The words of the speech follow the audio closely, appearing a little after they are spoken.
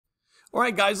All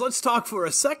right, guys, let's talk for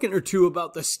a second or two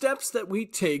about the steps that we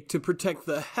take to protect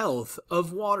the health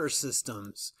of water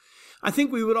systems. I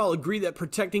think we would all agree that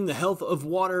protecting the health of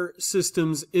water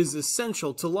systems is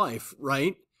essential to life,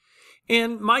 right?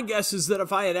 And my guess is that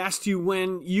if I had asked you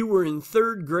when you were in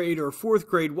third grade or fourth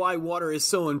grade why water is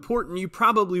so important, you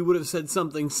probably would have said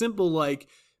something simple like,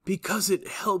 because it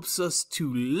helps us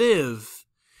to live.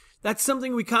 That's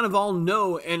something we kind of all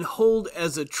know and hold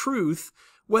as a truth,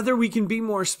 whether we can be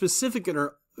more specific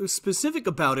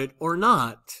about it or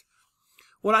not.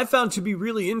 What I found to be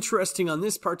really interesting on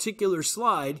this particular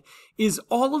slide is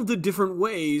all of the different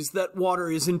ways that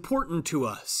water is important to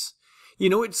us. You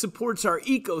know, it supports our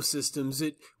ecosystems,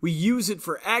 we use it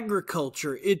for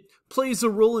agriculture, it plays a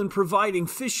role in providing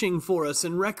fishing for us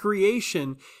and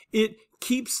recreation, it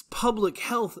keeps public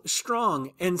health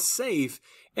strong and safe,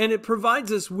 and it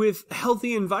provides us with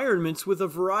healthy environments with a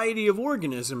variety of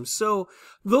organisms. So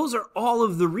those are all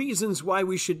of the reasons why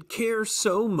we should care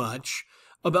so much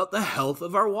about the health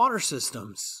of our water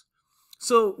systems.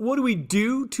 So what do we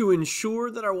do to ensure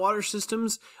that our water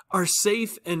systems are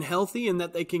safe and healthy and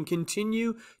that they can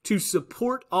continue to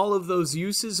support all of those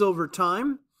uses over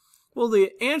time? Well,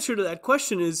 the answer to that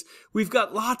question is we've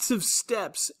got lots of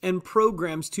steps and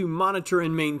programs to monitor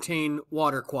and maintain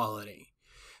water quality.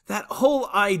 That whole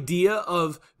idea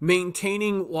of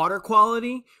maintaining water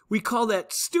quality, we call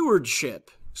that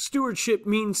stewardship. Stewardship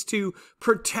means to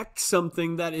protect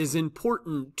something that is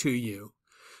important to you.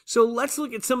 So let's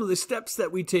look at some of the steps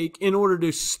that we take in order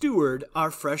to steward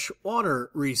our fresh water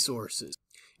resources.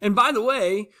 And by the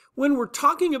way, when we're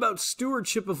talking about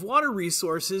stewardship of water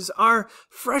resources, our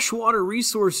freshwater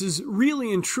resources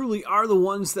really and truly are the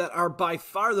ones that are by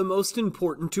far the most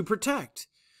important to protect.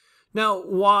 Now,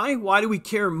 why? Why do we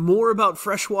care more about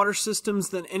freshwater systems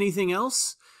than anything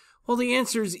else? Well, the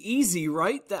answer is easy,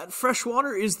 right? That fresh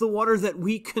water is the water that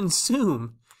we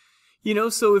consume. You know,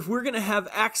 so if we're going to have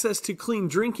access to clean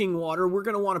drinking water, we're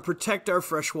going to want to protect our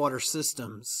freshwater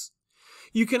systems.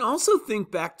 You can also think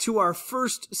back to our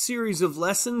first series of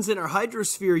lessons in our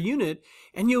Hydrosphere unit,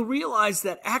 and you'll realize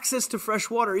that access to fresh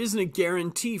water isn't a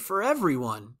guarantee for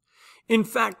everyone. In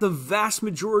fact, the vast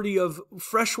majority of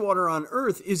fresh water on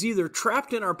Earth is either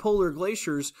trapped in our polar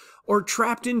glaciers or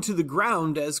trapped into the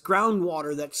ground as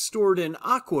groundwater that's stored in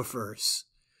aquifers.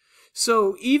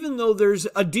 So even though there's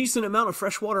a decent amount of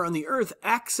fresh water on the Earth,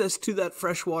 access to that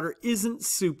fresh water isn't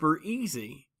super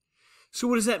easy. So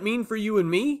what does that mean for you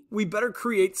and me? We better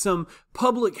create some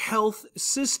public health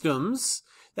systems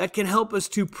that can help us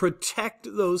to protect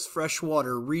those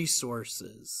freshwater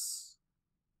resources.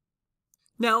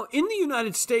 Now, in the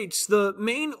United States, the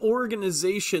main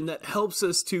organization that helps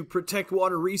us to protect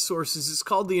water resources is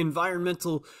called the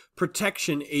Environmental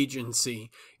Protection Agency.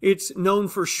 It's known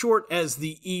for short as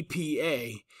the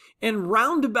EPA. And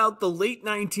round about the late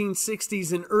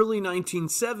 1960s and early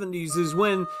 1970s is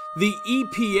when the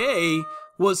EPA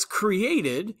was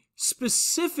created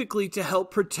specifically to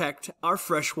help protect our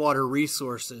freshwater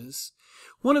resources.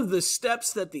 One of the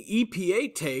steps that the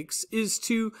EPA takes is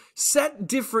to set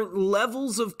different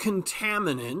levels of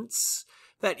contaminants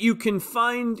that you can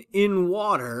find in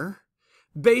water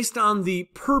based on the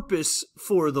purpose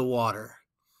for the water.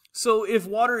 So if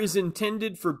water is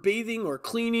intended for bathing or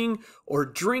cleaning or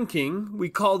drinking, we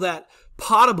call that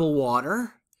potable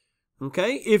water.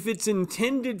 Okay? If it's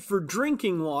intended for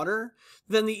drinking water,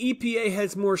 then the EPA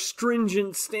has more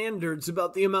stringent standards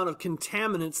about the amount of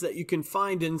contaminants that you can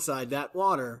find inside that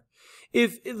water.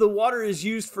 If the water is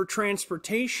used for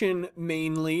transportation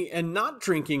mainly and not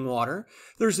drinking water,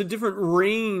 there's a different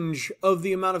range of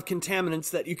the amount of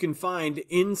contaminants that you can find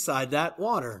inside that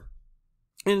water.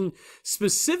 And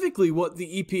specifically what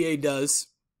the EPA does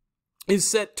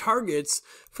is set targets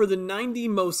for the 90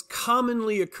 most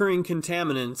commonly occurring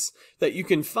contaminants that you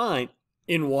can find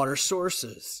in water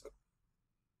sources.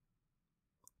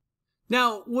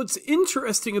 Now, what's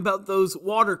interesting about those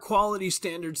water quality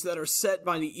standards that are set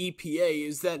by the EPA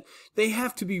is that they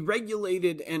have to be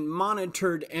regulated and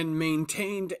monitored and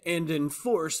maintained and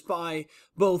enforced by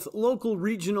both local,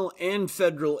 regional, and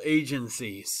federal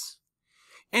agencies.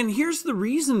 And here's the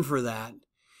reason for that.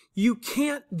 You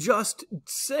can't just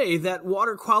say that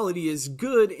water quality is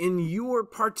good in your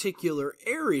particular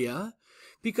area,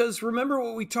 because remember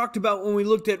what we talked about when we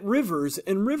looked at rivers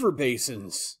and river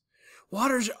basins.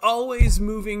 Water's always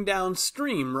moving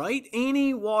downstream, right?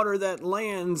 Any water that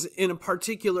lands in a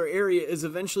particular area is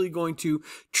eventually going to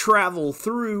travel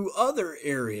through other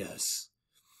areas.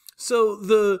 So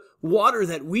the water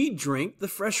that we drink, the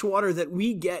fresh water that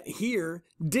we get here,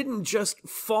 didn't just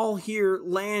fall here,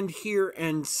 land here,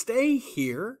 and stay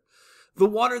here, the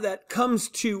water that comes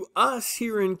to us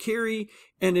here in Cary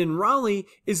and in Raleigh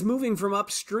is moving from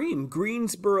upstream.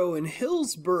 Greensboro and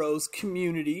Hillsboro's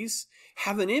communities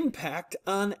have an impact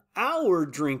on our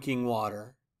drinking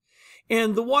water.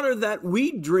 And the water that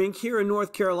we drink here in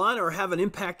North Carolina or have an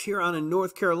impact here on in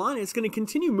North Carolina is going to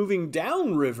continue moving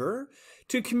downriver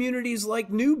to communities like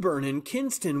New Bern and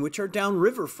Kinston, which are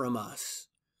downriver from us.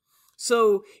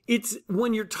 So it's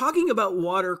when you're talking about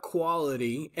water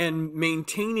quality and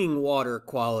maintaining water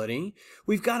quality,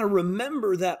 we've got to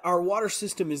remember that our water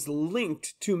system is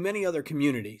linked to many other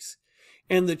communities.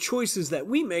 And the choices that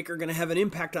we make are going to have an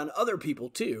impact on other people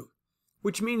too.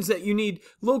 Which means that you need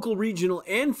local, regional,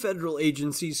 and federal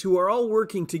agencies who are all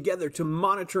working together to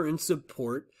monitor and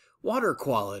support water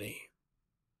quality.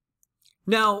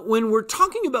 Now, when we're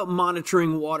talking about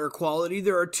monitoring water quality,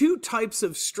 there are two types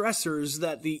of stressors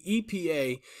that the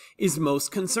EPA is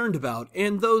most concerned about.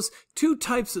 And those two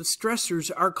types of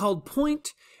stressors are called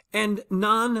point and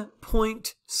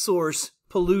non-point source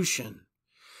pollution.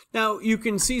 Now, you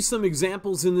can see some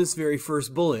examples in this very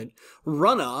first bullet.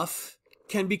 Runoff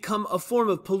can become a form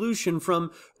of pollution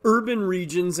from urban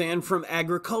regions and from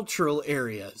agricultural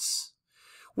areas.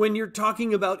 When you're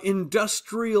talking about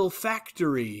industrial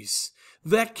factories,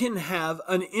 that can have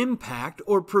an impact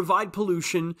or provide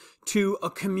pollution to a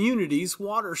community's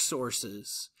water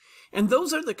sources. And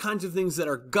those are the kinds of things that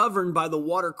are governed by the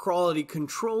water quality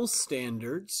control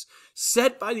standards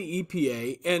set by the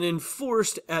EPA and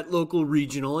enforced at local,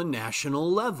 regional, and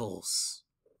national levels.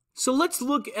 So let's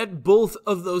look at both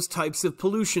of those types of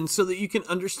pollution so that you can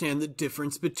understand the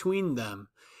difference between them.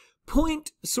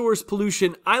 Point source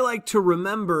pollution I like to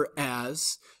remember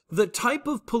as the type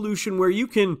of pollution where you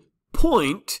can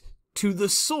point to the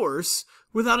source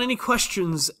without any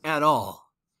questions at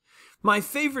all. My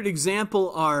favorite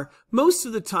example are, most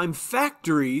of the time,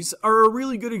 factories are a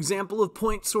really good example of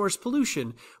point source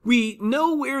pollution. We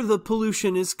know where the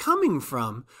pollution is coming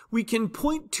from. We can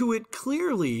point to it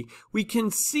clearly. We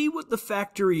can see what the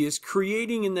factory is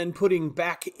creating and then putting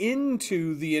back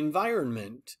into the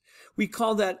environment. We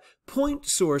call that point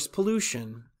source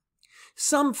pollution.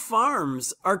 Some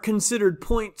farms are considered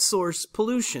point source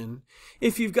pollution.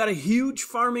 If you've got a huge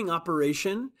farming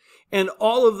operation, and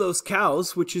all of those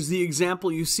cows, which is the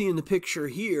example you see in the picture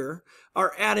here,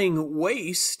 are adding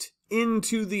waste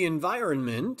into the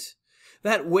environment.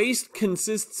 That waste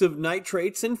consists of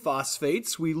nitrates and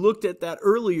phosphates. We looked at that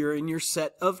earlier in your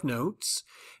set of notes.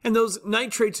 And those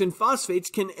nitrates and phosphates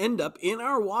can end up in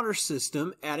our water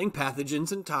system, adding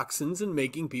pathogens and toxins and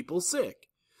making people sick.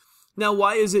 Now,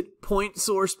 why is it point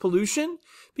source pollution?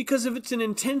 Because if it's an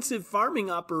intensive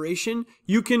farming operation,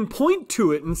 you can point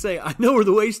to it and say, I know where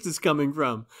the waste is coming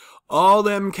from. All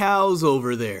them cows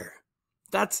over there.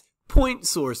 That's point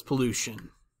source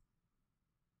pollution.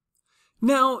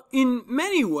 Now, in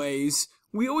many ways,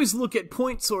 we always look at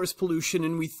point source pollution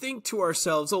and we think to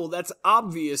ourselves, oh, that's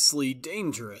obviously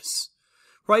dangerous.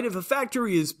 Right? If a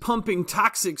factory is pumping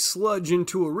toxic sludge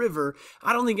into a river,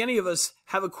 I don't think any of us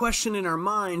have a question in our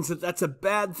minds that that's a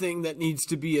bad thing that needs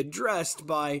to be addressed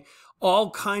by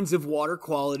all kinds of water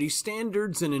quality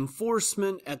standards and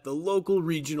enforcement at the local,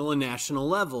 regional, and national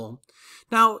level.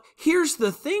 Now, here's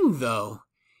the thing, though.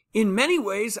 In many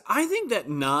ways, I think that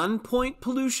non-point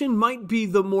pollution might be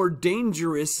the more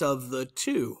dangerous of the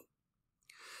two.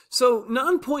 So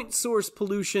non-point source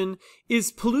pollution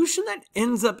is pollution that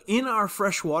ends up in our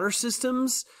freshwater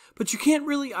systems, but you can't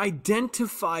really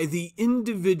identify the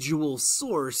individual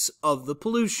source of the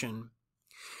pollution.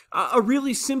 A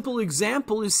really simple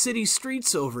example is city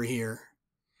streets over here.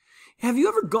 Have you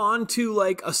ever gone to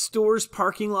like a store's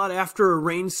parking lot after a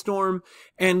rainstorm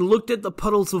and looked at the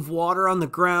puddles of water on the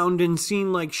ground and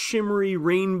seen like shimmery,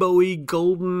 rainbowy,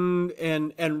 golden,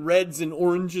 and reds and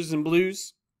oranges and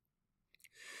blues?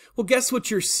 Well, guess what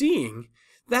you're seeing?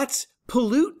 That's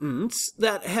pollutants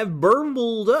that have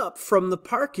burbled up from the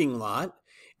parking lot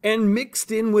and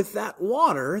mixed in with that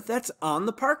water that's on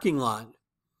the parking lot.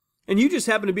 And you just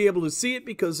happen to be able to see it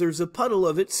because there's a puddle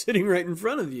of it sitting right in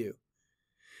front of you.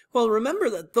 Well, remember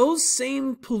that those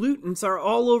same pollutants are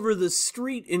all over the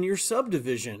street in your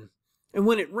subdivision. And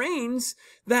when it rains,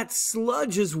 that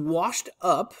sludge is washed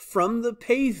up from the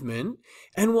pavement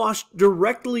and washed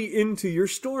directly into your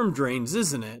storm drains,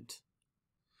 isn't it?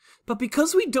 But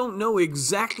because we don't know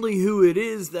exactly who it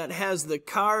is that has the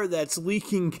car that's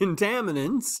leaking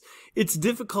contaminants, it's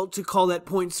difficult to call that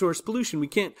point source pollution. We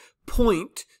can't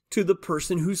point to the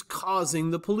person who's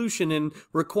causing the pollution and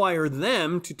require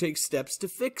them to take steps to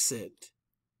fix it.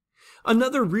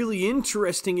 Another really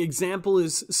interesting example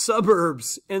is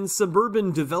suburbs and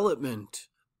suburban development.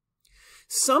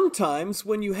 Sometimes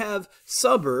when you have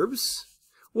suburbs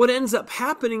what ends up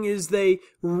happening is they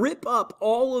rip up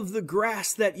all of the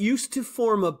grass that used to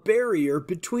form a barrier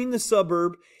between the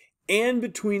suburb and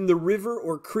between the river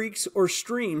or creeks or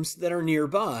streams that are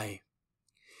nearby.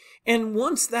 And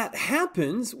once that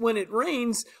happens, when it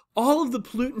rains, all of the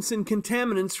pollutants and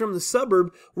contaminants from the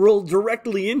suburb roll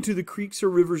directly into the creeks or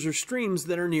rivers or streams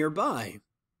that are nearby.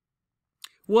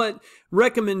 What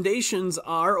recommendations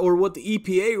are, or what the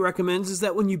EPA recommends, is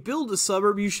that when you build a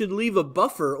suburb, you should leave a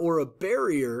buffer or a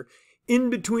barrier in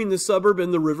between the suburb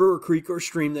and the river or creek or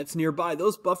stream that's nearby.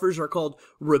 Those buffers are called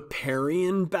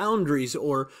riparian boundaries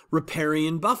or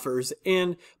riparian buffers.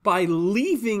 And by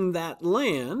leaving that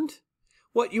land,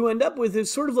 what you end up with is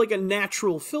sort of like a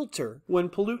natural filter. When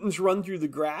pollutants run through the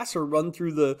grass or run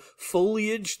through the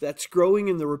foliage that's growing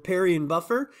in the riparian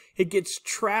buffer, it gets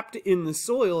trapped in the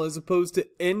soil as opposed to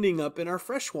ending up in our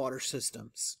freshwater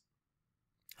systems.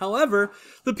 However,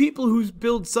 the people who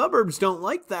build suburbs don't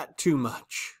like that too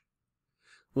much.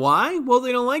 Why? Well,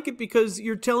 they don't like it because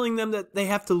you're telling them that they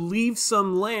have to leave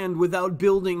some land without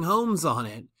building homes on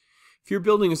it. If you're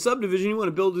building a subdivision, you want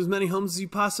to build as many homes as you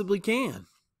possibly can.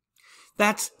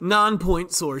 That's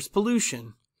non-point source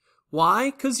pollution.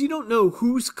 Why? Because you don't know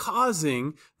who's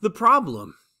causing the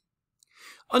problem.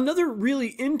 Another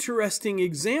really interesting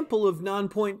example of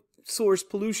non-point source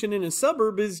pollution in a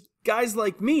suburb is guys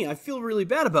like me. I feel really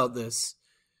bad about this.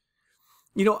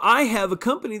 You know, I have a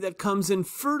company that comes and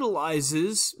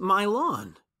fertilizes my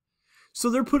lawn. So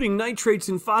they're putting nitrates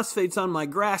and phosphates on my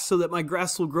grass so that my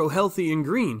grass will grow healthy and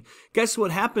green. Guess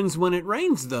what happens when it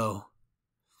rains, though?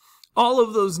 All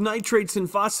of those nitrates and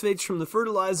phosphates from the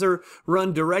fertilizer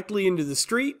run directly into the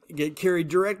street, get carried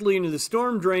directly into the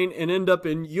storm drain, and end up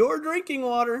in your drinking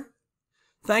water.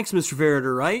 Thanks, Mr.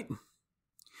 Veriter, right?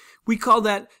 We call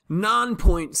that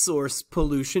non-point source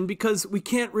pollution because we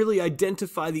can't really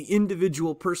identify the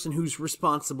individual person who's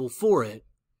responsible for it.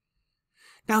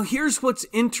 Now, here's what's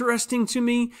interesting to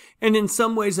me, and in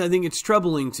some ways I think it's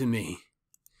troubling to me.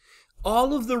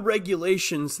 All of the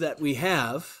regulations that we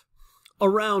have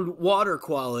around water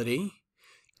quality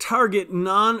target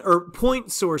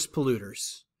point source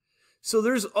polluters. So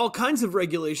there's all kinds of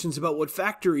regulations about what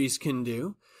factories can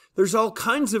do. There's all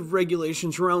kinds of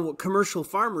regulations around what commercial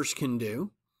farmers can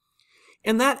do.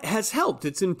 And that has helped.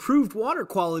 It's improved water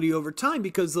quality over time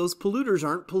because those polluters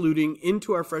aren't polluting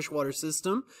into our freshwater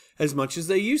system as much as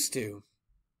they used to.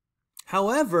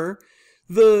 However,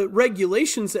 the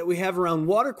regulations that we have around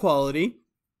water quality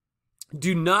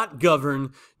do not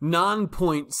govern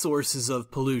non-point sources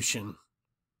of pollution.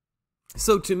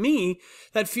 So to me,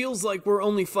 that feels like we're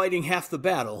only fighting half the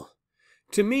battle.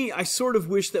 To me, I sort of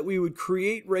wish that we would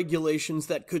create regulations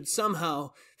that could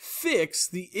somehow fix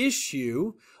the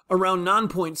issue around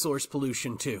non-point source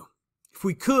pollution too. If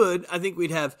we could, I think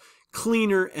we'd have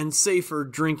cleaner and safer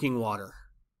drinking water.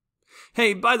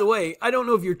 Hey, by the way, I don't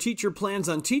know if your teacher plans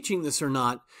on teaching this or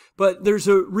not, but there's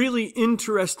a really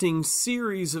interesting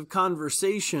series of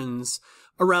conversations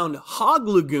around hog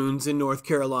lagoons in North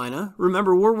Carolina.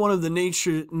 Remember, we're one of the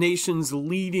nation's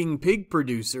leading pig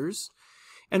producers.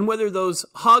 And whether those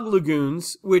hog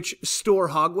lagoons, which store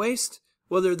hog waste,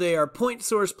 whether they are point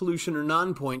source pollution or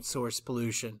non-point source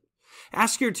pollution.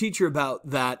 Ask your teacher about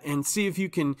that and see if you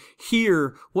can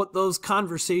hear what those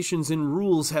conversations and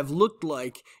rules have looked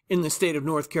like in the state of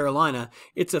North Carolina.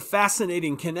 It's a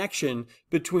fascinating connection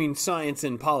between science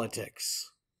and politics.